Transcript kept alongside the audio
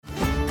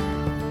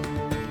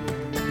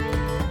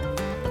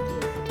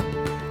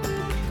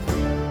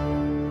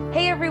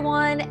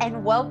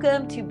and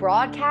welcome to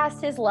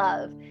Broadcast His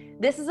Love.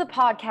 This is a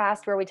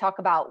podcast where we talk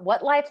about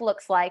what life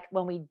looks like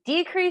when we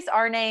decrease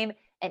our name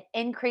and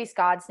increase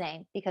God's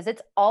name, because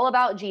it's all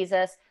about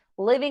Jesus,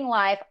 living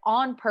life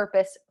on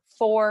purpose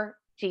for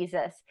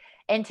Jesus.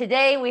 And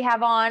today we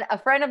have on a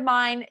friend of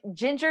mine,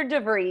 Ginger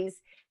DeVries.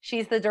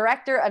 She's the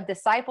director of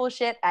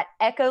discipleship at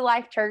Echo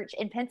Life Church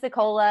in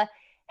Pensacola.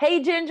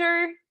 Hey,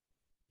 Ginger.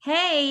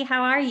 Hey,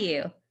 how are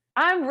you?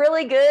 I'm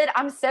really good.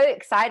 I'm so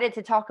excited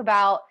to talk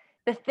about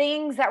the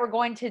things that we're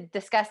going to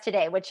discuss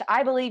today, which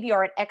I believe you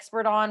are an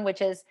expert on,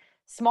 which is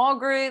small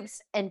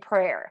groups and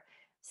prayer.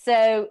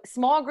 So,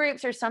 small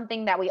groups are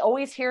something that we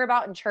always hear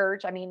about in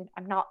church. I mean,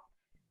 I'm not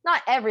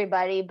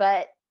everybody,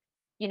 but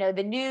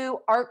the new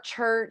Ark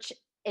Church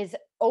is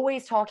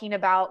always talking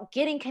about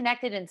getting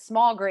connected in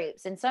small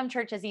groups, and some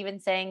churches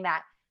even saying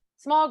that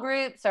small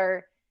groups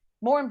are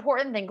more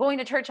important than going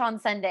to church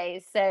on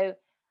Sundays. So,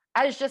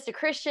 as just a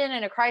Christian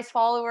and a Christ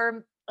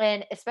follower,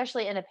 and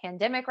especially in a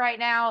pandemic right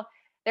now,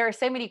 there are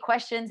so many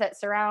questions that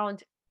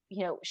surround,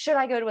 should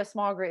I go to a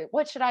small group?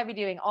 What should I be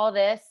doing? All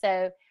this.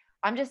 So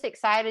I'm just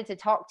excited to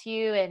talk to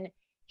you and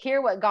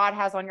hear what God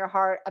has on your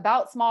heart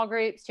about small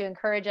groups to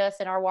encourage us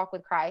in our walk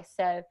with Christ.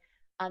 So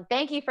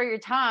thank you for your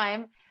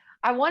time.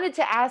 I wanted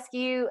to ask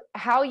you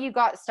how you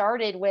got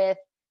started with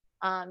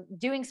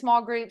doing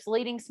small groups,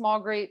 leading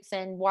small groups,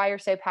 and why you're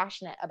so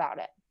passionate about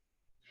it.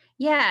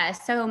 Yeah,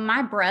 so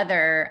my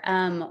brother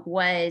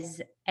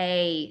was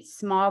a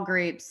small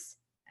groups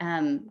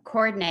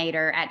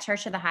coordinator at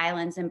Church of the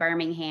Highlands in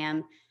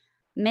Birmingham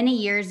many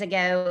years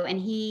ago, and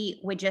he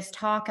would just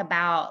talk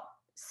about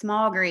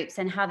small groups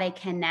and how they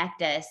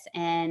connect us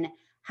and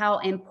how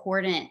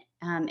important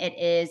it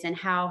is, and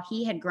how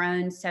he had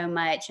grown so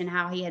much and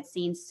how he had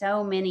seen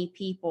so many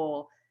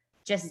people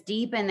just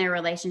deepen their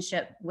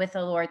relationship with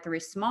the Lord through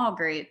small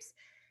groups.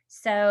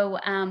 So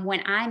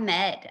when I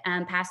met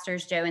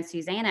Pastors Joe and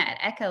Susanna at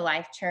Echo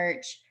Life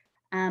Church,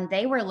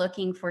 they were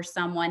looking for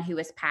someone who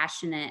was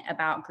passionate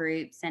about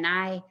groups. And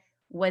I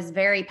was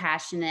very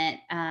passionate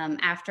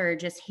after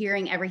just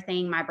hearing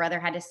everything my brother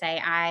had to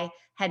say. I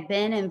had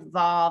been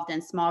involved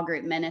in small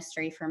group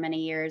ministry for many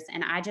years,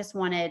 and I just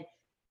wanted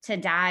to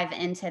dive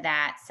into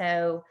that.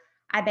 So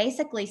I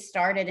basically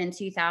started in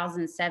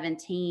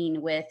 2017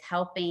 with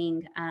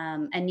helping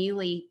a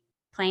newly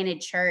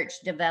planted church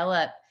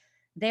develop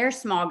their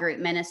small group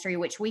ministry,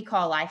 which we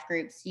call life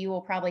groups. You will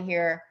probably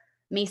hear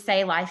me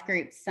say life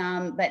groups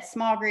some, but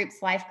small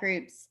groups, life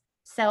groups,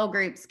 cell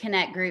groups,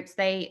 connect groups,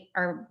 they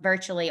are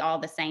virtually all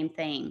the same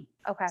thing.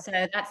 Okay. So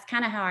that's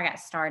kind of how I got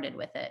started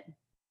with it.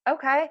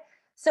 Okay.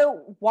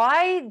 So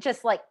why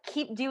just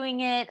keep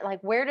doing it?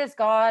 Like, where does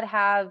God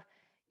have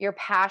your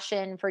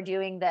passion for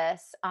doing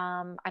this?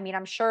 I mean,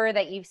 I'm sure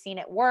that you've seen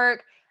it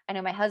work. I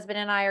know my husband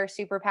and I are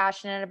super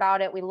passionate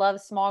about it. We love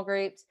small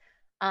groups.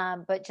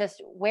 But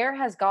just where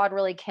has God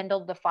really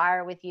kindled the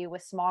fire with you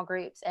with small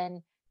groups,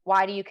 and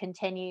why do you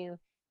continue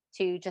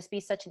to just be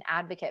such an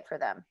advocate for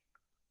them?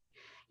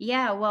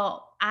 Yeah,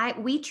 well,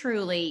 we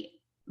truly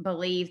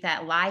believe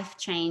that life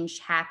change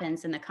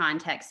happens in the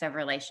context of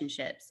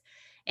relationships.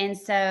 And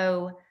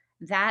so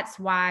that's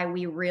why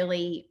we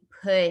really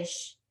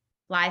push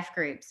life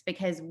groups,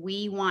 because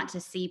we want to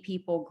see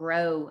people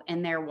grow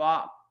in their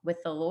walk with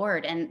the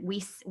Lord. And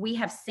we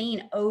have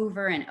seen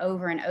over and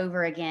over and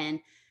over again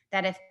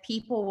that if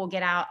people will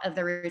get out of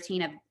the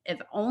routine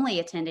of only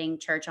attending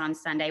church on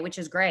Sunday, which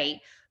is great,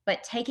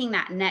 but taking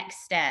that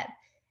next step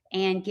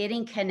and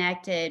getting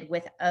connected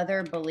with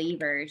other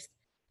believers,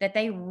 that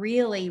they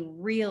really,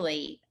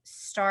 really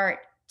start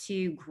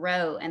to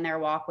grow in their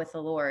walk with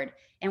the Lord.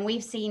 And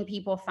we've seen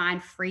people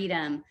find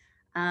freedom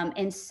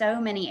in so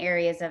many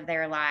areas of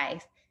their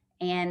life.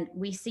 And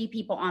we see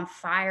people on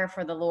fire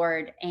for the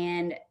Lord.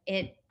 And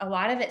a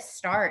lot of it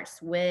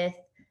starts with,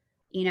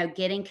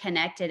 getting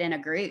connected in a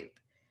group.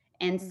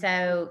 And Mm.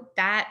 so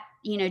that,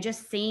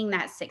 just seeing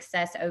that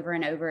success over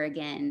and over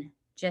again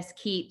just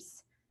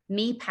keeps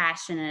me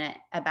passionate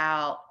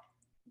about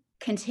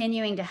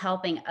continuing to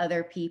helping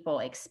other people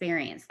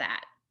experience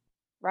that.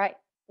 Right.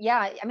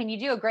 Yeah. I mean, you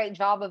do a great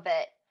job of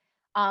it.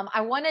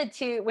 I wanted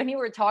to, when you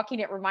were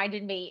talking, it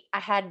reminded me, I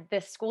had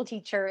this school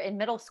teacher in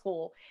middle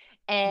school,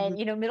 Mhm.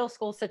 and, middle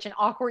school is such an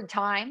awkward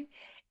time.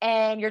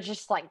 And you're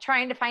just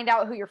trying to find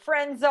out who your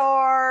friends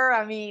are.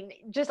 I mean,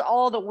 just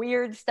all the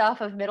weird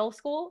stuff of middle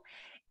school.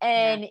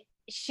 Yeah. And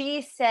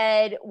she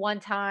said one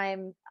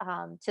time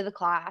to the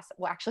class,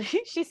 well, actually,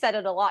 she said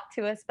it a lot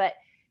to us, but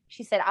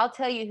she said, I'll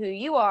tell you who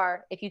you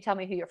are if you tell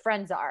me who your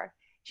friends are.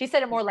 She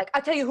said it more like,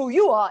 I'll tell you who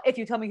you are if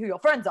you tell me who your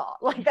friends are.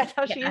 Like, that's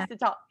how she Yeah. used to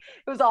talk.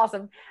 It was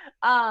awesome.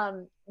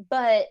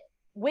 But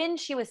when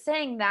she was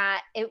saying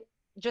that, it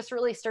just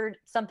really stirred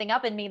something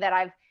up in me that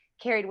I've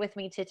carried with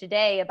me to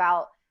today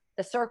about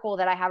the circle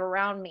that I have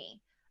around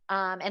me.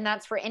 And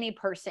that's for any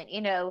person.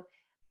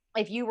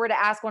 If you were to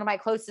ask one of my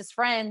closest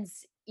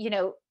friends,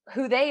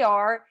 who they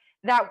are,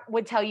 that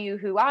would tell you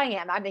who I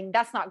am. I mean,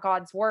 that's not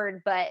God's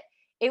word, but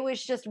it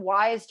was just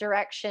wise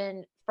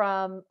direction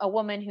from a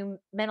woman who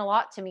meant a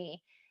lot to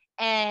me.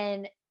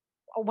 And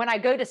when I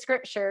go to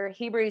scripture,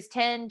 Hebrews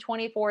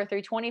 10:24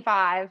 through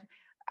 25,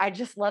 I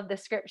just love the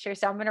scripture.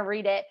 So I'm going to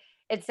read it.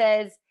 It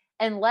says,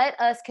 and let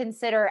us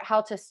consider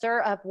how to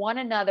stir up one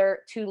another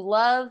to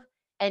love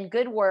and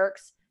good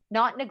works,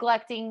 not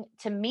neglecting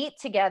to meet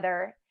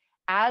together,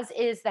 as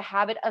is the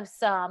habit of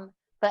some,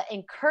 but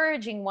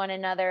encouraging one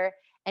another,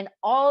 and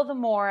all the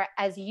more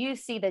as you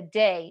see the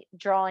day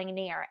drawing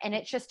near. And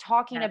it's just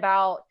talking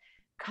about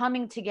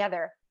coming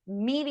together,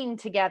 meeting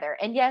together.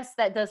 And yes,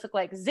 that does look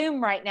like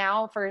Zoom right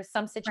now for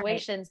some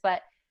situations,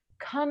 but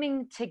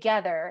coming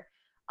together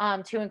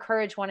to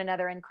encourage one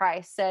another in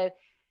Christ. So,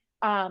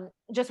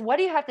 just what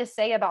do you have to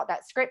say about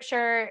that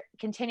scripture?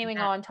 Continuing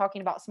on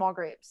talking about small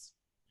groups.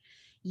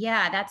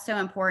 Yeah, that's so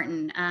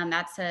important.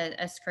 That's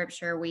a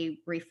scripture we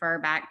refer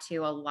back to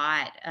a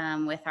lot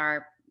with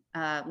our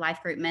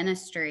life group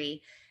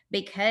ministry,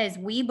 because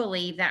we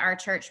believe that our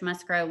church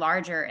must grow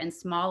larger and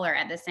smaller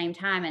at the same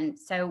time. And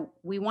so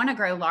we want to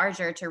grow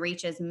larger to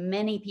reach as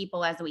many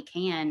people as we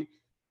can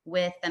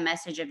with the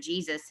message of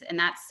Jesus, and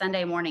that's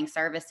Sunday morning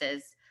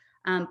services.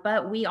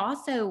 But we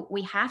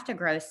have to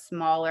grow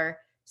smaller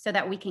so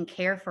that we can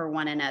care for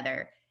one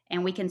another,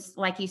 and we can,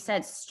 like you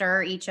said,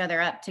 stir each other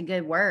up to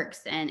good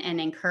works and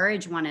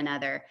encourage one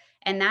another.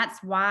 And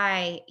that's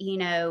why,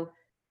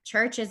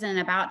 church isn't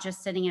about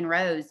just sitting in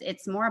rows.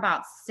 It's more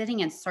about sitting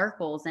in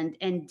circles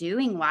and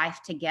doing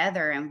life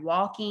together and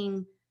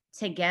walking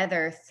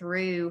together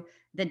through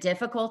the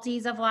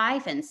difficulties of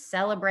life and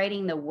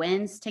celebrating the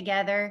wins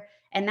together.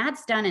 And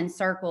that's done in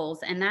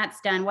circles, and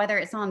that's done whether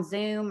it's on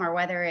Zoom or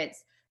whether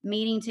it's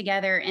meeting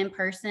together in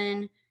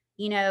person.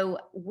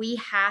 We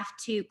have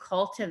to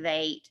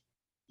cultivate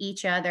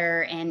each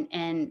other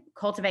and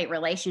cultivate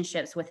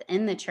relationships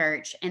within the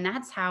church. And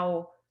that's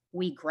how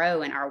we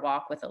grow in our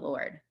walk with the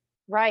Lord.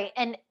 Right.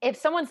 And if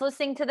someone's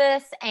listening to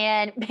this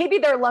and maybe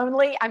they're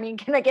lonely, I mean,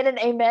 can I get an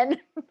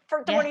amen for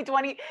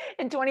 2020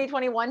 and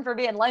 2021 for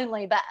being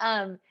lonely? But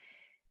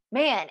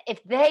man,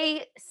 if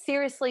they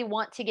seriously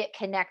want to get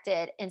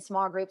connected in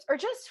small groups or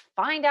just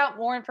find out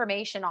more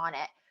information on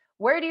it,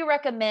 where do you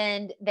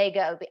recommend they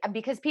go?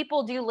 Because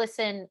people do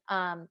listen,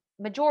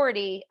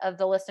 majority of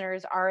the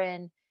listeners are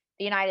in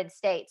the United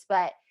States,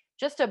 but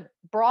just a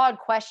broad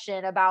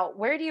question about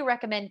where do you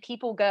recommend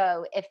people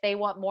go if they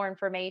want more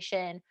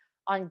information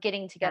on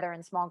getting together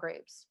in small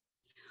groups?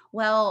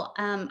 Well,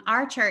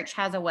 our church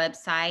has a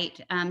website.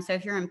 So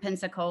if you're in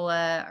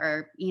Pensacola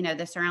or,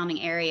 the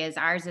surrounding areas,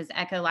 ours is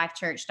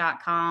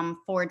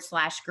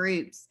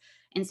ecolifechurch.com/groups.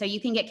 And so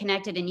you can get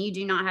connected, and you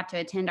do not have to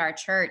attend our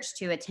church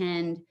to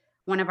attend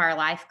one of our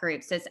life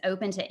groups. It's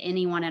open to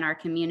anyone in our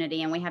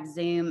community, and we have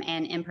Zoom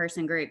and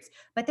in-person groups.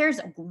 But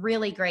there's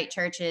really great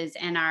churches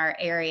in our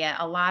area.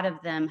 A lot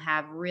of them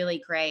have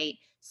really great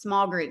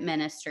small group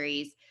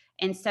ministries.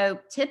 And so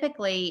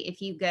typically,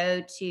 if you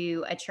go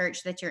to a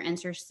church that you're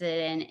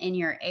interested in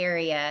your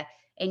area,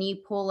 and you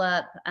pull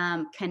up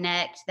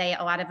Connect,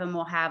 a lot of them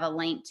will have a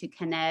link to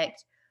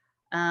Connect.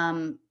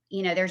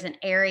 There's an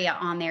area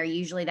on there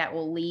usually that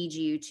will lead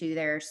you to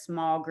their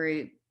small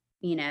group,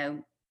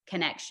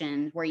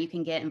 connection where you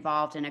can get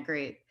involved in a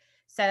group.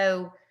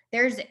 So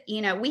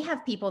we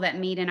have people that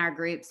meet in our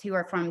groups who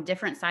are from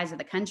different sides of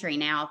the country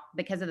now.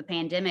 Because of the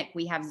pandemic,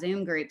 we have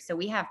Zoom groups. So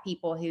we have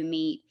people who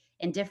meet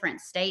in different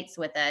states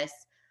with us,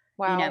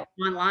 Wow.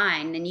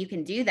 online, and you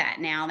can do that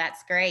now.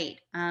 That's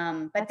great.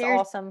 But That's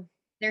awesome.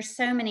 there's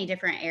so many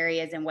different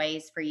areas and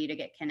ways for you to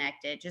get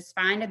connected. Just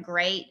find a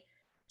great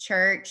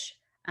church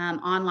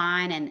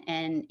online,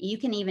 and you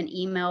can even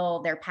email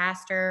their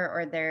pastor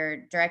or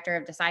their director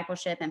of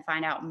discipleship and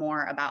find out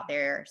more about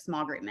their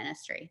small group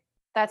ministry.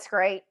 That's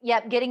great.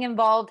 Yep. Getting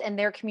involved in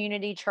their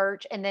community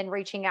church and then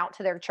reaching out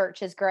to their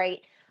church is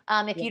great.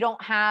 If you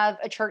don't have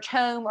a church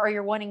home or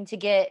you're wanting to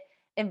get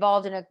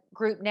involved in a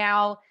group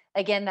now,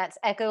 again, that's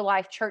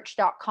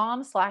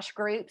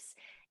ecolifechurch.com/groups.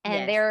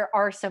 And there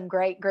are some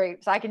great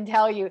groups. I can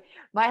tell you,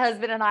 my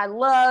husband and I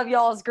love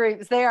y'all's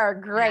groups. They are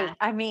great. Yeah,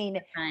 I mean,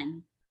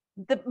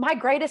 my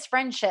greatest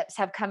friendships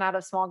have come out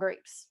of small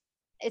groups.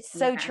 It's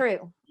so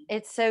true.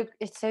 It's so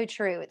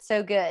true. It's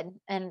so good.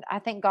 And I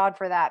thank God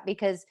for that,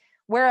 because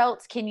where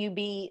else can you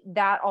be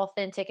that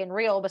authentic and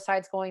real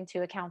besides going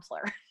to a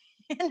counselor?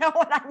 You know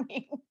what I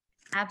mean?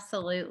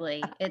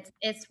 Absolutely.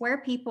 It's where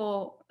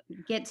people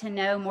get to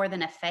know more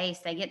than a face.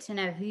 They get to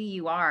know who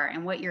you are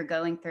and what you're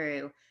going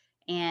through.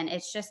 And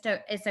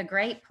it's a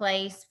great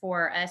place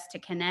for us to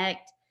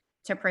connect,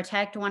 to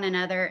protect one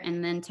another,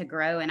 and then to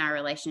grow in our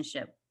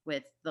relationship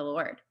with the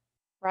Lord.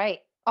 Right.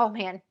 Oh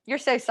man, you're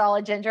so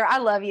solid, Ginger. I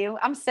love you.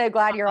 I'm so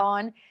glad you're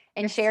on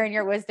and sharing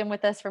your wisdom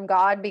with us from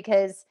God,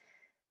 because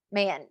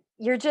man,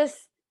 you're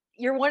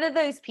one of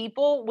those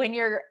people when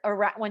you're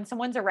around, when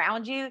someone's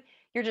around you,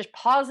 you're just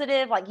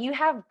positive, like you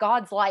have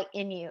God's light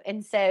in you.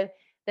 And so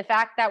the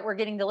fact that we're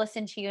getting to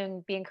listen to you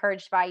and be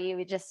encouraged by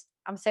you,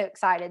 I'm so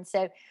excited.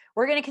 So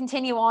we're going to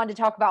continue on to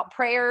talk about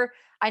prayer.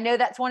 I know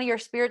that's one of your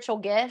spiritual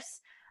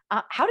gifts.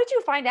 How did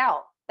you find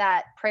out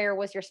that prayer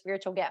was your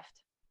spiritual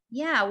gift?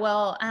 Yeah,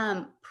 well,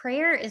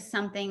 prayer is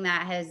something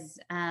that has,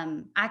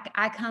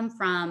 I come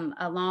from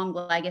a long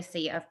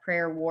legacy of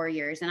prayer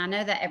warriors. And I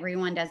know that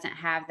everyone doesn't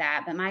have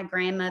that, but my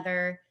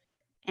grandmother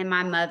and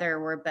my mother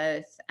were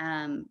both,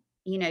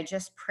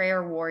 just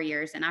prayer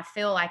warriors. And I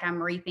feel like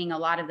I'm reaping a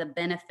lot of the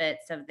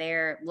benefits of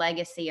their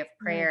legacy of Mm.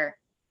 prayer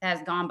that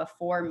has gone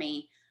before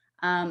me.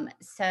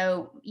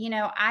 So,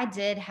 I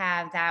did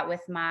have that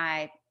with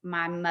my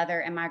mother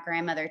and my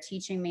grandmother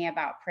teaching me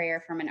about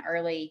prayer from an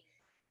early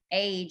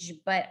age,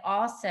 but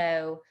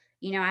also,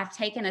 I've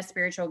taken a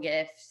spiritual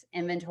gifts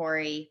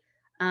inventory.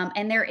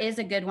 And there is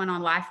a good one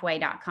on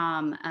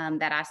lifeway.com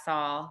that I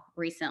saw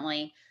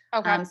recently.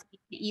 Okay. So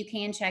you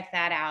can check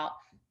that out.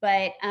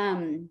 But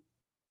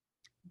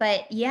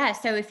yeah,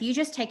 so if you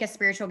just take a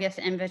spiritual gift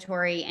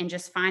inventory and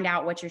just find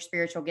out what your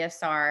spiritual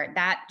gifts are,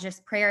 that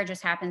just prayer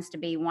just happens to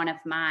be one of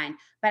mine.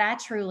 But I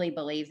truly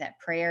believe that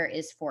prayer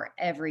is for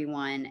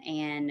everyone.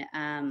 And,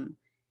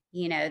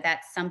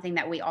 that's something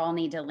that we all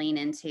need to lean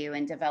into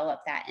and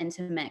develop that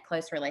intimate,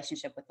 close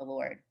relationship with the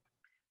Lord.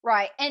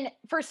 Right. And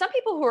for some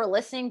people who are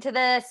listening to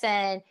this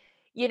and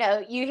you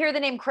hear the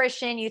name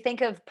Christian, you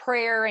think of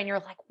prayer and you're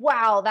like,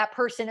 wow, that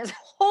person is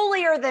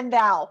holier than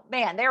thou.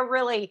 Man, their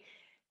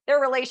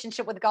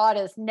relationship with God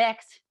is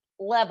next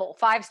level,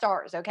 5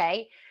 stars.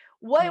 Okay.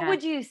 What Yeah.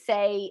 would you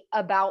say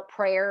about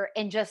prayer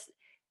and just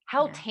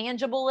how Yeah.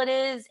 tangible it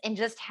is and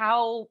just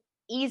how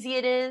easy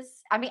it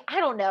is? I mean, I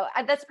don't know.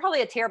 That's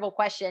probably a terrible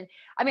question.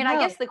 I mean, I No,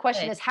 guess the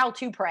question good. is how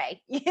to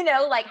pray,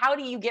 like how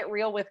do you get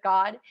real with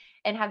God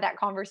and have that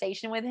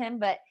conversation with him?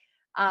 But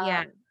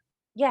Yeah. um,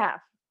 yeah,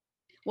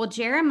 Well,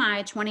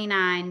 Jeremiah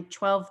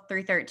 29:12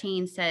 through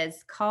 13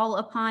 says, "Call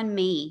upon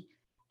me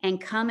and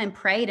come and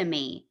pray to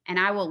me, and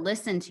I will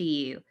listen to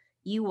you.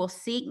 You will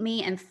seek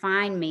me and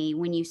find me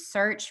when you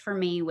search for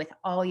me with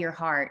all your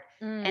heart."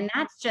 mm, And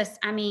that's just,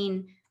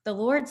 the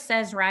Lord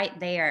says right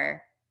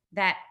there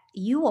that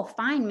you will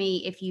find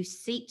me if you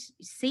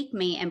seek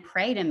me and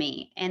pray to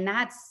me. And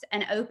that's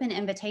an open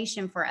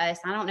invitation for us.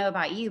 I don't know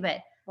about you,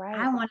 but I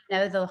right. want to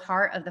know the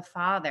heart of the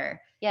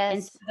Father.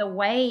 And so Yes. the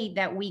way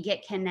that we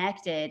get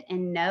connected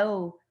and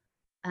know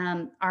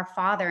our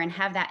Father and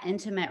have that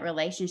intimate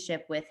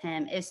relationship with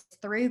Him is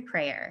through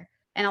prayer.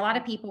 And a lot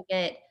of people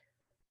get,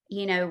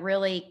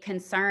 really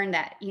concerned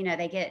that,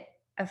 they get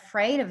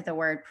afraid of the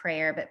word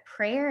prayer, but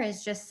prayer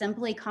is just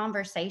simply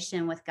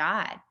conversation with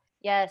God.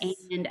 Yes.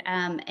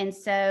 And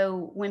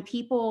so when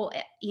people,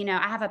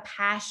 I have a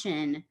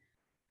passion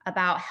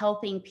about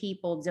helping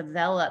people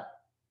develop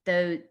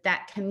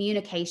that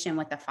communication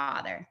with the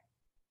Father.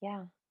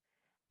 Yeah.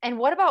 And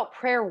what about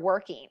prayer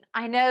working?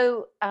 I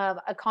know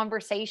a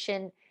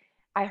conversation,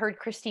 I heard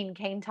Christine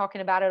Kane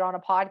talking about it on a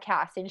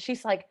podcast, and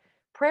she's like,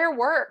 prayer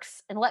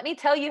works. And let me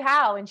tell you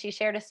how. And she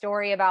shared a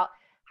story about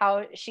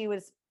how she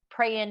was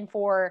praying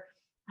for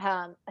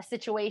a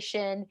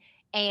situation,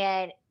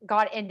 and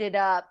God ended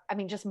up, I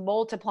mean, just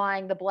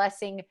multiplying the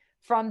blessing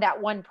from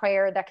that one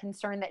prayer, that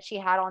concern that she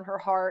had on her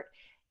heart.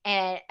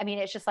 And I mean,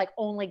 it's just like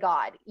only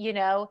God.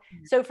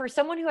 So for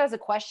someone who has a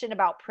question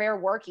about prayer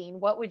working,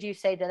 what would you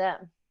say to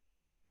them?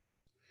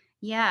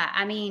 Yeah,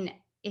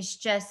 it's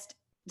just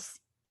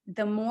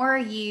the more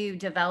you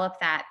develop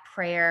that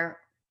prayer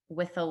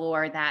with the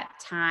Lord, that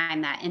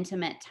time, that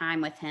intimate time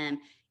with Him,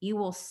 you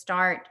will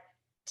start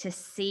to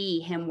see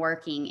Him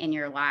working in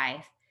your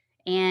life.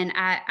 And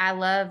I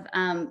love,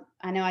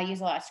 I know I use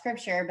a lot of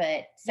scripture,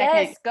 but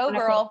Yes, go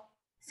girl.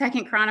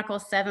 Second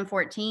Chronicles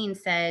 7:14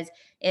 says,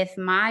 "If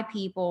my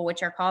people,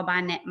 which are called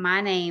by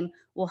my name,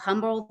 will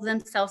humble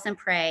themselves and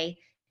pray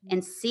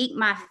and seek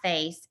my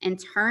face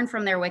and turn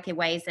from their wicked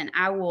ways, and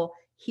I will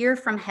hear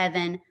from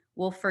heaven,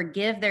 will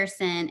forgive their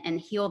sin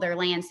and heal their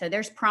land." So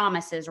there's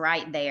promises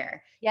right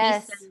there. He's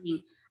Yes.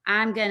 saying,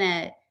 I'm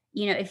gonna,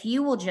 if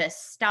you will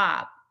just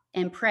stop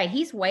and pray,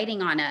 He's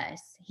waiting on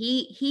us.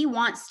 He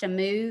wants to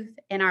move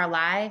in our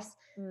lives,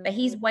 but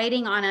He's Mhm.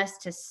 waiting on us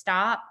to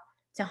stop,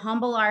 to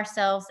humble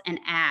ourselves and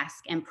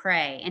ask and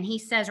pray. And He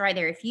says right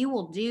there, if you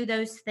will do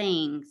those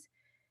things,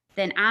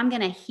 then I'm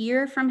going to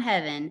hear from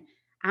heaven,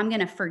 I'm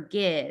going to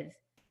forgive,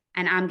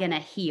 and I'm going to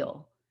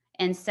heal.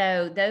 And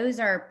so those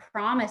are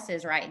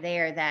promises right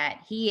there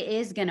that He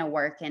is going to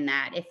work in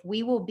that. If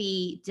we will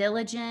be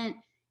diligent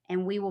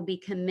and we will be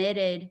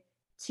committed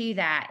to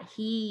that,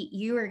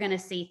 you are going to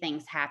see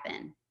things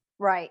happen.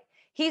 Right.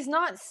 He's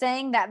not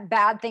saying that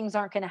bad things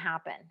aren't going to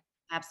happen.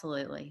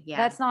 Absolutely. Yeah.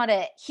 That's not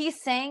it.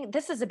 He's saying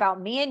this is about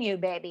me and you,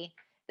 baby.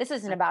 This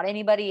isn't about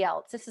anybody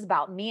else. This is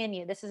about me and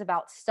you. This is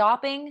about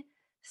stopping,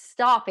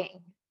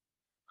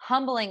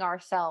 humbling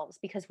ourselves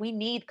because we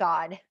need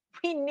God.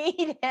 We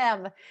need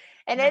Him.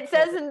 And it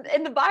says Absolutely.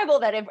 in the Bible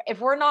that if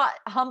we're not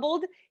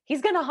humbled,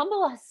 He's going to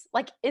humble us.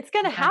 Like it's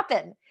going to Yeah.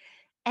 happen.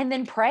 And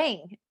then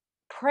praying.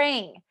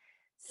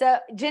 So,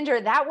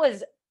 Ginger, that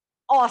was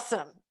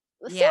awesome.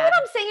 See Yeah. what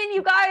I'm saying,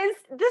 you guys?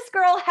 This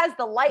girl has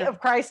the light of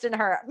Christ in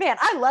her. Man,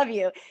 I love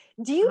you.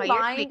 Do you Oh,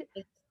 you're sweet.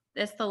 mind?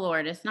 It's the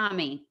Lord. It's not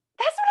me.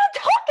 That's what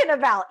I'm talking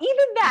about.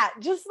 Even that,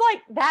 just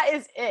like that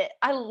is it.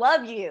 I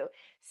love you.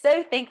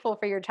 So thankful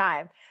for your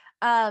time.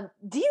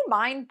 Do you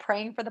mind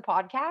praying for the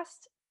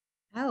podcast?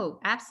 Oh,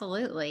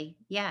 absolutely.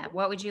 Yeah.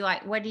 What would you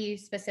like? What do you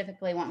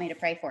specifically want me to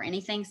pray for?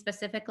 Anything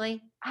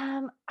specifically?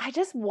 I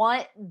just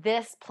want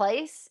this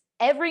place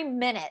every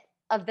minute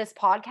of this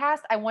podcast,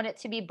 I want it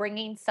to be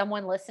bringing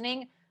someone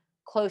listening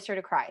closer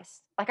to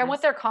Christ. Like I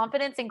want their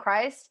confidence in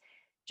Christ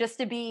just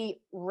to be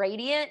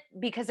radiant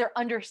because they're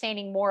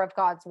understanding more of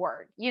God's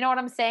word. You know what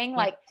I'm saying? Yeah.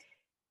 Like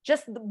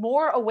just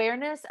more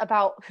awareness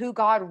about who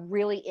God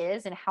really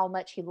is and how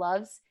much he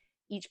loves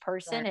each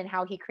person and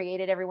how he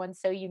created everyone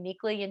so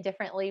uniquely and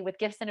differently with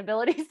gifts and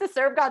abilities to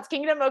serve God's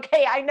kingdom.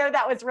 Okay, I know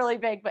that was really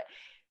big, but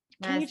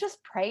can you Yes.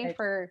 just pray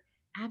for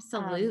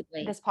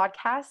Absolutely. this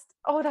podcast?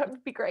 Oh, that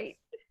would be great.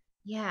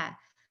 Yeah.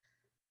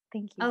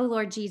 Thank you. Oh,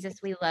 Lord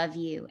Jesus, we love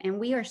you. And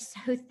we are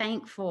so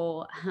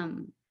thankful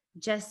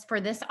just for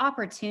this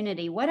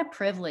opportunity. What a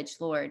privilege,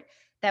 Lord,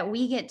 that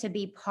we get to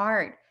be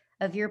part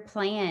of your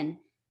plan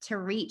to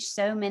reach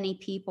so many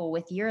people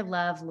with your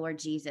love, Lord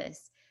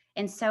Jesus.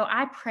 And so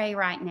I pray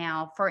right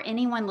now for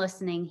anyone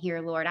listening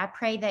here, Lord, I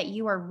pray that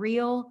you are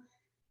real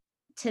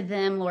to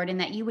them, Lord, and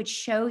that you would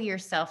show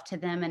yourself to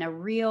them in a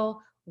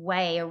real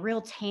way, a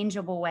real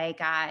tangible way,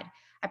 God.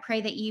 I pray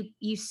that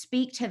you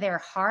speak to their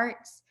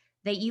hearts,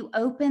 that you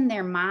open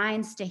their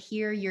minds to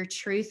hear your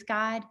truth,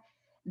 God,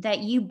 that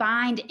you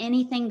bind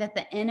anything that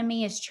the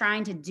enemy is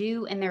trying to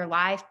do in their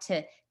life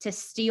to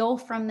steal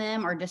from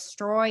them or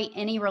destroy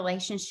any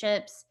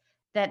relationships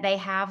that they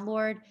have,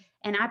 Lord.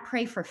 And I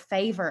pray for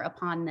favor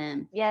upon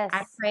them. Yes.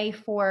 I pray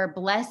for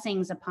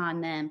blessings upon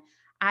them.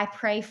 I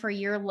pray for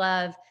your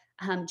love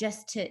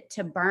just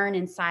to burn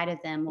inside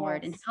of them,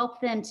 Lord, and Yes.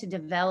 help them to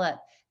develop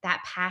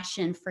that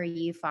passion for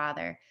you,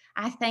 Father.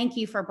 I thank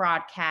you for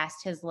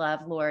Broadcast His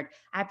Love, Lord.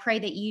 I pray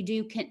that you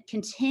do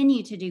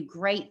continue to do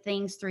great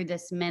things through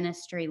this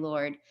ministry,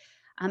 Lord.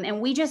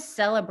 And we just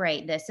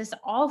celebrate this. It's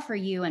all for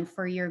you and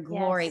for your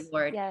glory, Yes.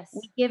 Lord. Yes.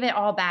 We give it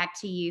all back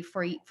to you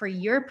for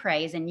your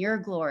praise and your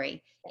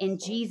glory. Yes, In Lord.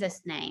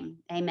 Jesus' name,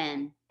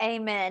 amen.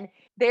 Amen.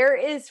 There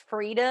is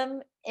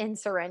freedom in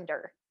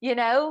surrender. You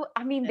know,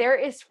 I mean, there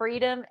is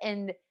freedom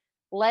in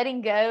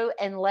letting go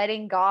and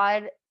letting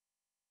God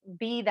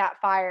be that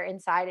fire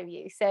inside of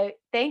you. So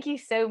thank you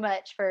so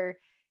much for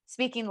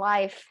speaking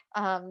life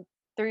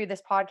through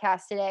this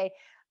podcast today.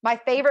 My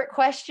favorite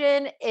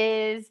question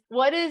is,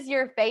 what is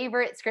your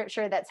favorite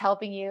scripture that's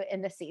helping you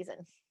in this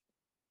season?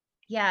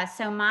 Yeah,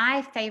 so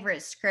my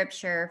favorite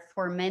scripture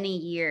for many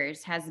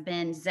years has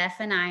been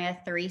Zephaniah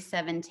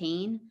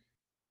 3:17.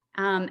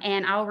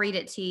 And I'll read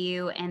it to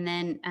you and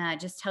then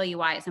just tell you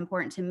why it's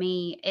important to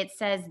me. It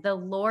says, "The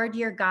Lord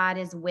your God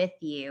is with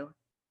you,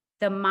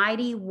 the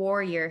mighty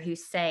warrior who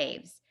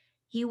saves.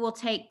 He will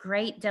take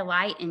great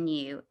delight in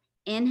you.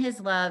 In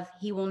his love,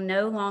 he will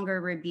no longer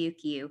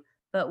rebuke you,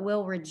 but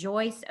will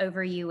rejoice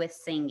over you with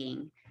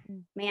singing."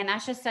 Mm. Man,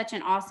 that's just such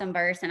an awesome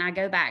verse. And I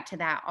go back to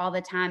that all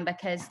the time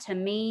because to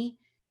me,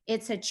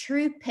 it's a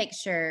true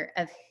picture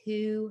of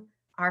who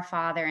our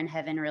Father in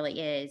heaven really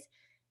is.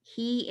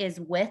 He is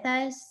with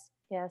us.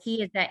 Yes.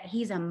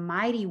 He's a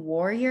mighty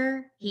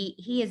warrior.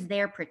 He is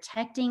there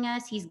protecting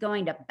us. He's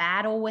going to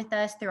battle with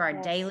us through our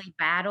Yes. daily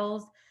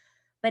battles.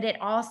 But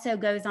it also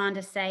goes on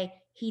to say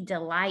he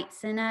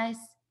delights in us.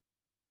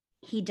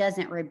 He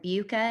doesn't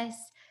rebuke us.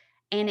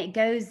 And it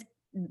goes,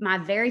 my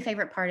very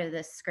favorite part of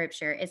this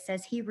scripture, it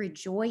says he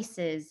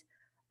rejoices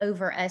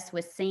over us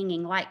with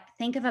singing. Like,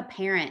 think of a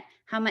parent,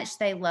 how much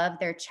they love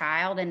their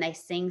child and they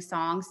sing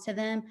songs to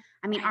them.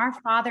 I mean, Right. our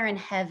Father in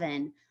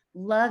heaven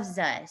loves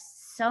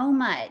us so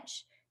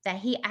much that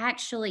he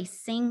actually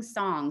sings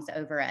songs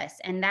over us.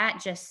 And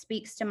that just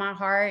speaks to my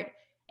heart.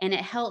 And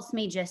it helps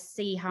me just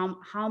see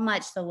how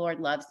much the Lord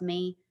loves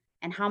me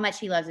and how much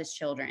he loves his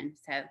children.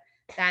 So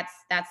that's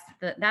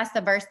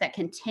the verse that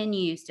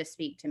continues to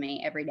speak to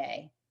me every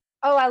day.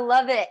 Oh, I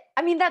love it.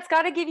 I mean, that's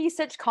got to give you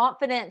such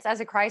confidence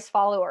as a Christ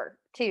follower,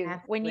 too,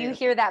 when you Absolutely.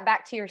 hear that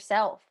back to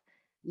yourself.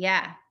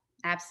 Yeah,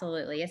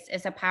 absolutely.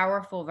 It's a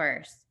powerful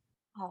verse.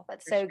 Oh,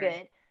 that's For so sure.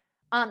 good.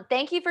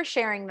 Thank you for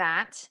sharing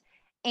that.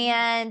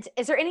 And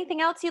is there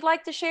anything else you'd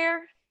like to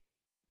share?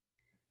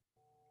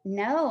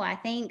 No,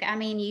 I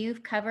mean,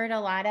 you've covered a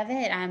lot of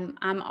it.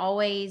 I'm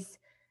always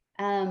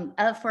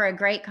up for a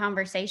great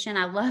conversation.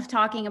 I love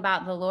talking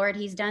about the Lord.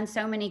 He's done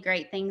so many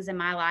great things in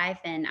my life,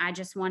 and I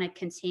just want to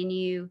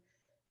continue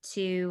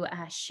to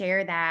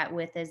share that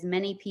with as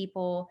many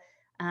people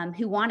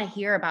who want to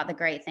hear about the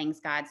great things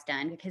God's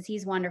done, because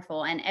he's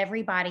wonderful and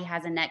everybody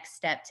has a next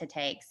step to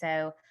take.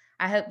 So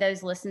I hope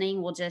those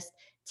listening will just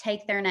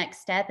take their next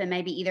step and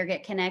maybe either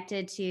get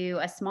connected to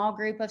a small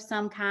group of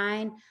some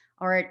kind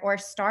or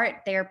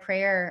start their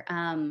prayer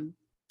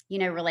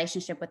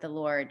relationship with the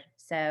Lord.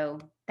 So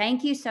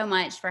thank you so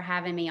much for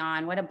having me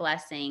on. What a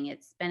blessing.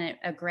 It's been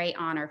a great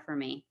honor for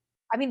me.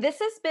 I mean, this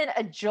has been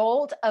a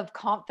jolt of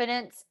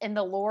confidence in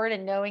the Lord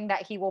and knowing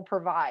that he will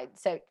provide.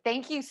 So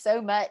thank you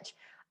so much.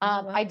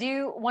 I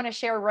do want to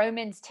share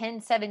Romans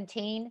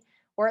 10:17,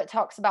 where it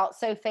talks about,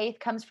 so faith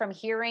comes from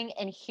hearing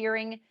and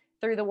hearing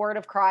through the word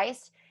of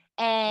Christ.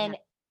 And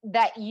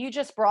that you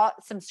just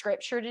brought some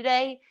scripture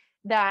today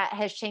that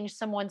has changed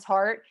someone's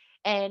heart.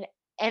 And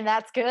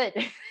that's good.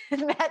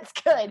 That's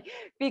good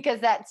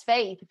because that's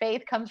faith.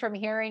 Faith comes from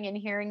hearing and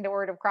hearing the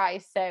word of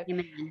Christ. So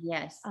Amen.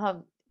 Yes.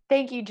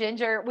 thank you,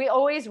 Ginger. We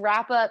always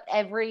wrap up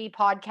every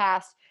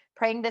podcast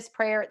praying this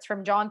prayer. It's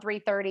from John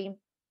 3:30.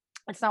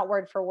 It's not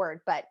word for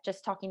word, but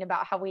just talking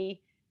about how we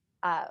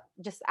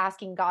just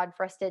asking God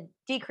for us to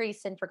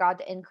decrease and for God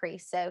to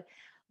increase. So,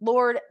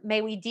 Lord,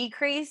 may we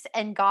decrease,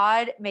 and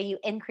God, may you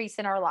increase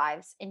in our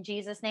lives. In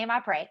Jesus' name I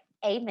pray.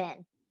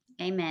 Amen.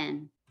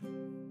 Amen.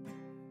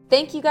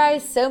 Thank you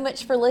guys so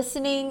much for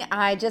listening.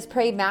 I just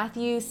prayed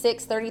Matthew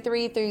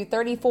 6:33 through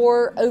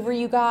 34 over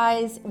you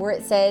guys, where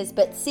it says,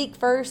 "But seek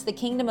first the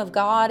kingdom of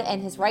God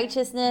and his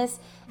righteousness,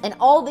 and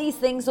all these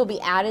things will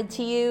be added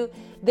to you.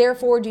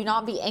 Therefore, do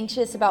not be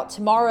anxious about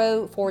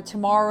tomorrow, for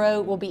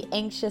tomorrow will be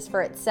anxious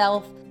for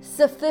itself.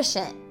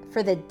 Sufficient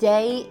for the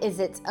day is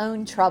its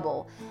own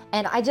trouble."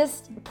 And I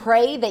just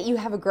pray that you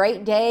have a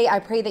great day. I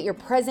pray that you're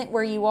present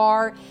where you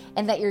are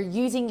and that you're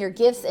using your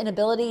gifts and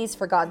abilities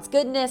for God's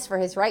goodness, for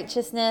his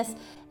righteousness.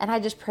 And I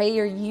just pray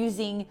you're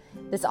using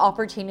this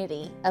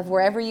opportunity of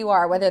wherever you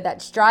are, whether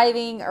that's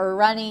driving or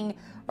running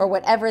or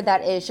whatever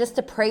that is, just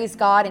to praise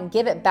God and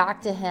give it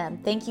back to him.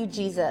 Thank you,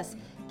 Jesus,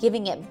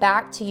 giving it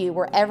back to you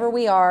wherever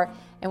we are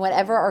and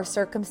whatever our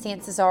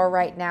circumstances are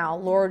right now.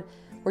 Lord,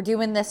 we're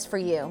doing this for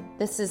you.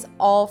 This is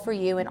all for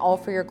you and all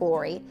for your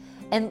glory.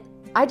 And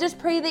I just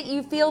pray that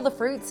you feel the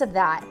fruits of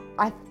that.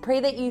 I pray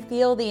that you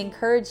feel the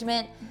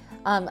encouragement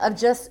of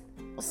just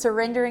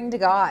surrendering to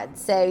God.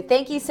 So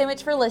thank you so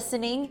much for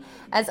listening.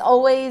 As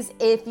always,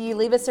 if you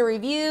leave us a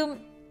review,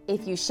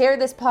 if you share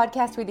this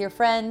podcast with your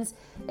friends,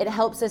 it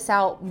helps us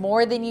out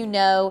more than you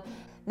know.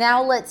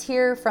 Now let's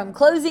hear from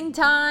Closing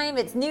Time.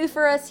 It's new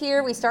for us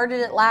here. We started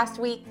it last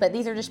week, but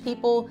these are just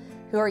people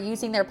who are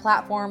using their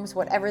platforms,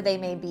 whatever they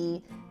may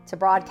be, to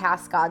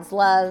broadcast God's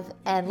love.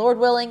 And Lord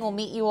willing, we'll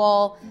meet you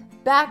all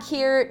back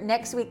here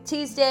next week,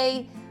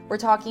 Tuesday. We're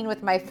talking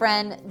with my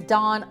friend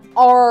Dawn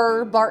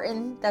R.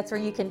 Barton. That's where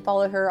you can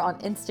follow her on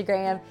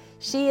Instagram.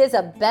 She is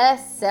a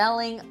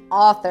best-selling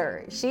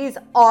author. She's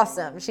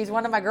awesome. She's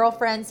one of my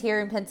girlfriends here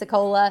in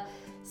Pensacola.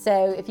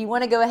 So if you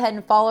want to go ahead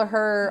and follow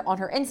her on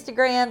her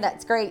Instagram,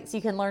 that's great, so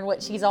you can learn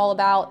what she's all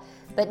about.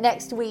 But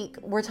next week,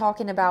 we're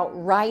talking about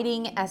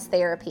writing as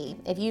therapy.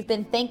 If you've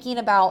been thinking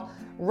about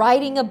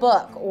writing a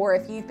book, or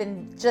if you've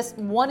been just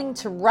wanting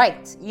to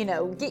write,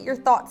 get your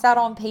thoughts out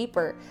on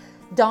paper,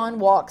 Dawn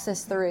walks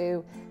us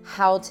through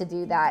how to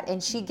do that.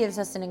 And she gives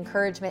us an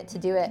encouragement to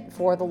do it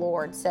for the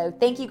Lord. So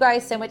thank you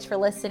guys so much for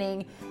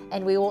listening.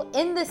 And we will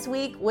end this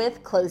week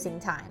with Closing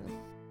Time.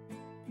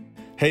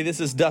 Hey, this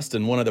is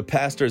Dustin, one of the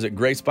pastors at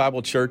Grace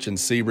Bible Church in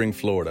Sebring,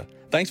 Florida.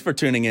 Thanks for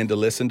tuning in to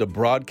listen to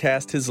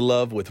Broadcast His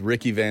Love with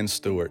Ricky Van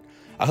Stewart.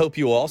 I hope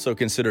you will also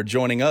consider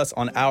joining us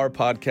on our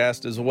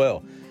podcast as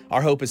well.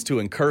 Our hope is to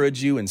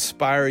encourage you,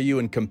 inspire you,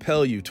 and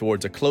compel you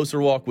towards a closer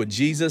walk with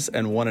Jesus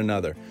and one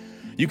another.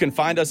 You can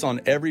find us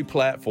on every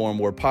platform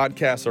where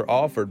podcasts are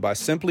offered by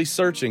simply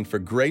searching for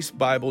Grace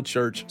Bible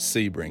Church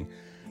Sebring.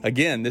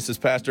 Again, this is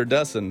Pastor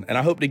Dustin, and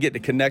I hope to get to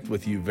connect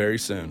with you very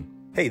soon.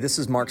 Hey, this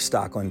is Mark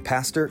Stockland,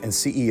 pastor and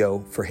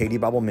CEO for Haiti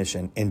Bible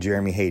Mission in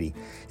Jeremy, Haiti.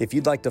 If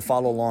you'd like to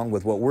follow along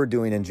with what we're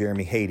doing in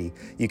Jeremy, Haiti,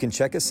 you can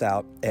check us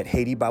out at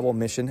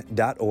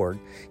HaitiBibleMission.org.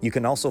 You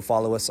can also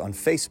follow us on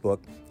Facebook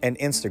and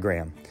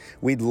Instagram.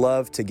 We'd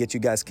love to get you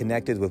guys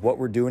connected with what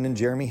we're doing in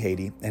Jeremy,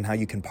 Haiti, and how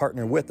you can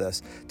partner with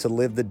us to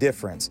live the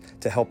difference,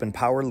 to help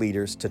empower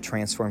leaders to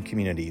transform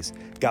communities.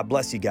 God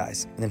bless you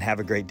guys, and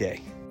have a great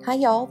day. Hi,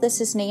 y'all.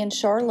 This is Nan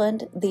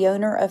Charland, the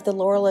owner of the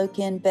Laurel Oak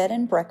Inn Bed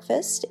and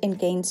Breakfast in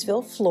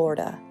Gainesville,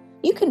 Florida.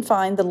 You can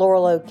find the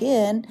Laurel Oak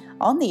Inn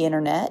on the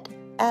internet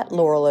at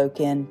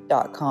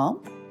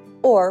laureloakinn.com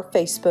or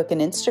Facebook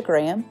and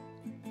Instagram,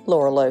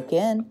 Laurel Oak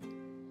Inn.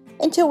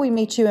 Until we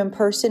meet you in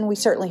person, we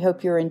certainly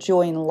hope you're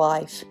enjoying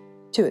life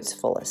to its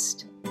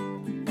fullest.